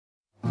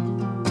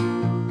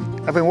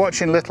I've been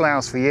watching little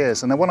owls for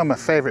years and they're one of my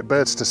favourite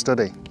birds to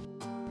study.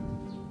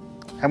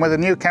 And with a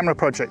new camera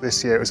project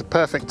this year, it was a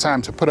perfect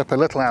time to put up a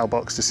little owl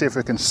box to see if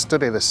we can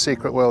study the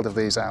secret world of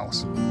these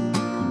owls.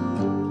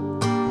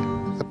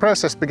 The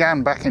process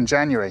began back in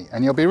January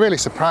and you'll be really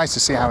surprised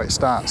to see how it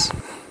starts.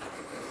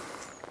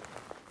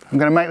 I'm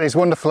going to make these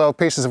wonderful old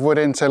pieces of wood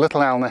into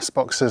little owl nest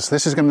boxes.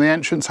 This is going to be the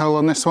entrance hole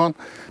on this one.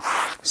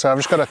 So I've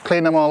just got to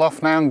clean them all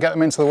off now and get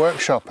them into the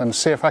workshop and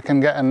see if I can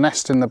get a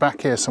nest in the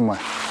back here somewhere.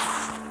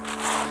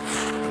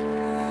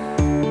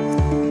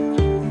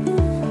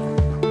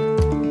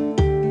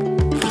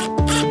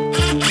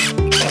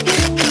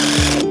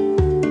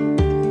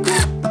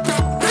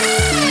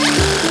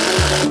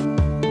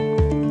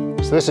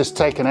 So this has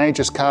taken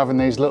ages carving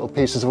these little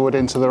pieces of wood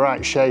into the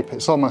right shape.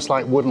 It's almost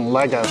like wooden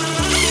Lego.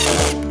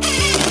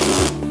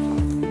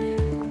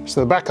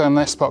 So the back of the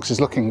nest box is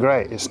looking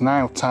great. It's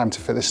now time to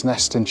fit this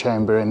nesting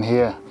chamber in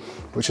here,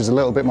 which is a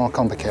little bit more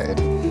complicated.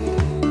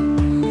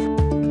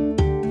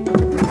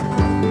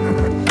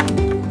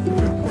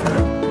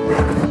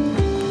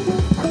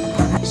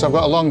 So I've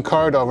got a long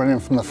corridor running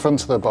from the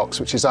front of the box,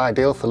 which is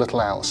ideal for little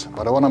owls,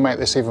 but I want to make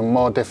this even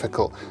more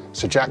difficult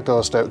so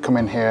jackdaws don't come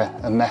in here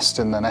and nest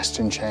in the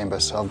nesting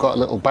chamber. So I've got a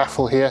little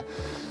baffle here,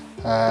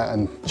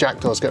 and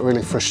jackdaws get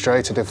really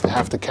frustrated if they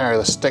have to carry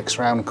the sticks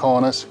around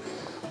corners.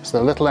 So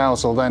the little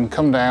owls will then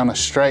come down a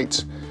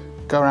straight,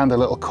 go around a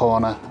little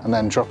corner and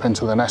then drop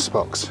into the nest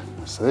box.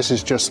 So this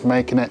is just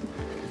making it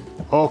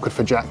awkward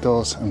for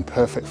jackdaws and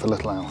perfect for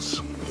little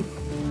owls.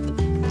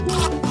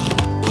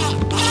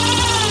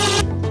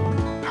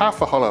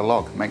 Half a hollow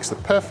log makes the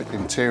perfect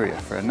interior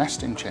for a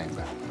nesting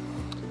chamber.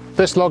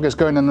 This log is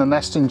going in the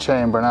nesting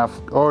chamber and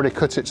I've already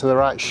cut it to the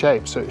right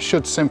shape, so it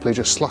should simply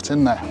just slot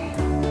in there.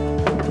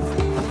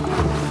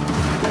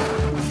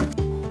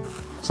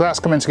 So that's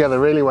coming together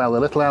really well. The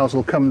little owls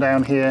will come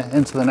down here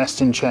into the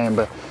nesting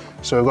chamber.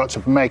 So we've got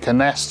to make a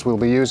nest. We'll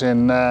be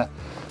using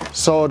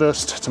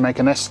sawdust to make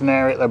a nesting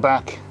area at the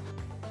back.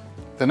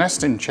 The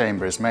nesting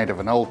chamber is made of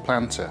an old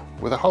planter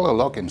with a hollow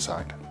log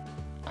inside.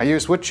 I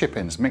used wood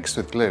chippings mixed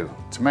with glue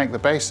to make the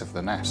base of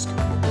the nest.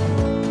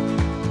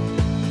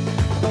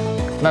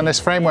 And then this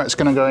framework's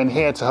going to go in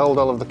here to hold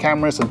all of the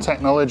cameras and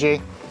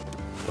technology.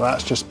 So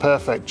that's just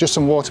perfect. Just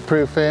some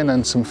waterproofing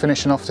and some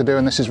finishing off to do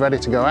and this is ready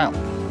to go out.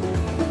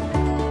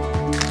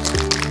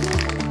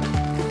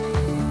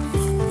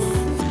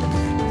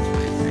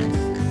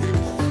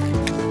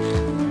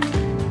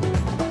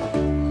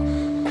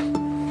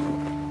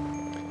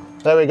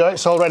 There we go,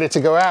 it's all ready to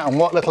go out, and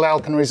what little owl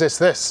can resist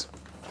this?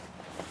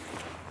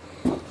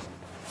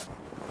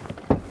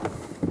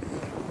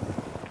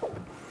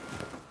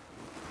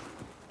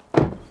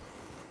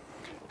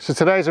 So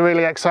today's a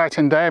really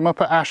exciting day. I'm up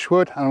at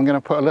Ashwood and I'm going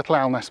to put a little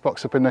owl nest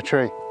box up in the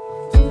tree.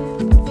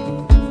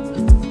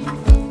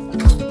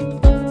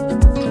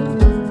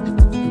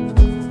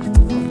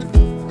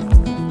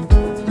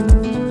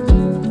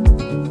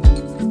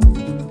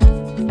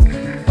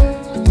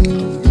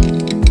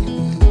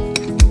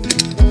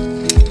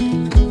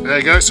 There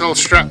you go, it's all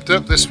strapped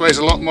up. This weighs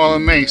a lot more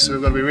than me, so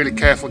we've got to be really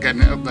careful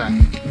getting it up there.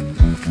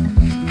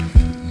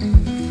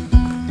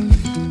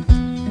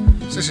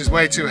 So this is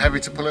way too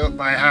heavy to pull it up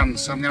by hand,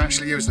 so I'm going to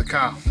actually use the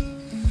car.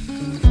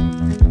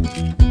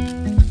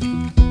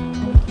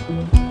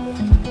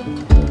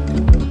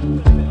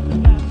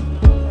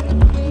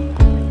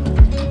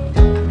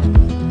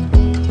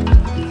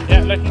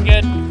 Yeah, looking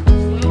good.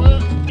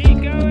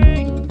 Keep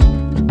going.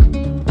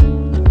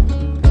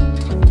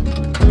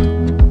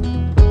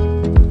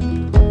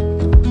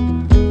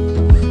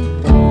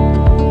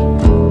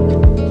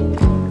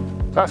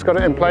 That's got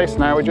it in place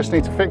now, we just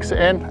need to fix it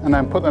in and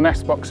then put the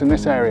nest box in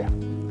this area.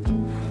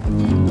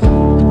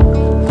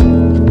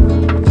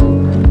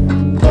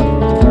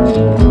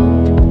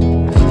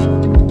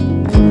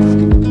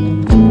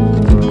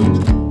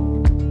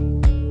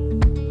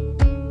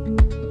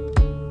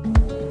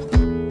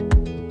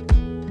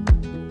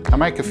 I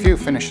make a few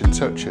finishing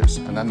touches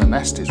and then the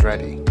nest is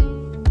ready.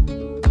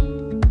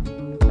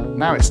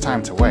 Now it's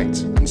time to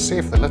wait and see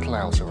if the little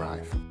owls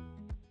arrive.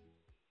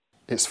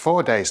 It's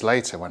 4 days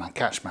later when I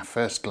catch my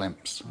first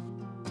glimpse.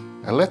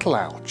 A little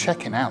owl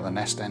checking out the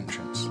nest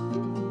entrance,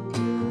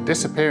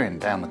 disappearing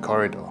down the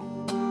corridor,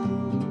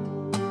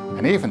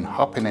 and even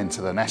hopping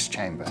into the nest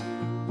chamber.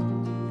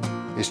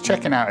 He's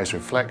checking out his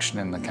reflection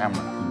in the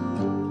camera.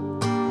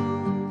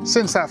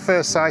 Since that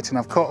first sighting,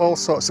 I've caught all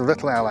sorts of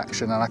little owl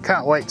action and I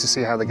can't wait to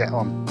see how they get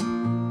on.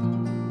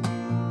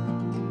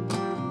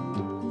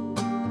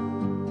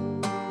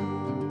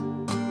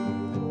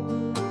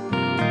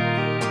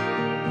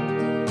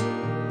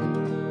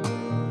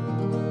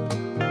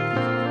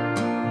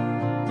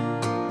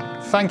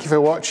 Thank you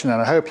for watching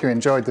and I hope you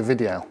enjoyed the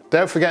video.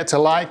 Don't forget to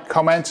like,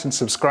 comment and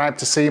subscribe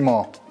to see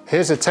more.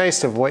 Here's a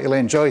taste of what you'll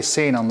enjoy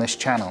seeing on this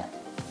channel.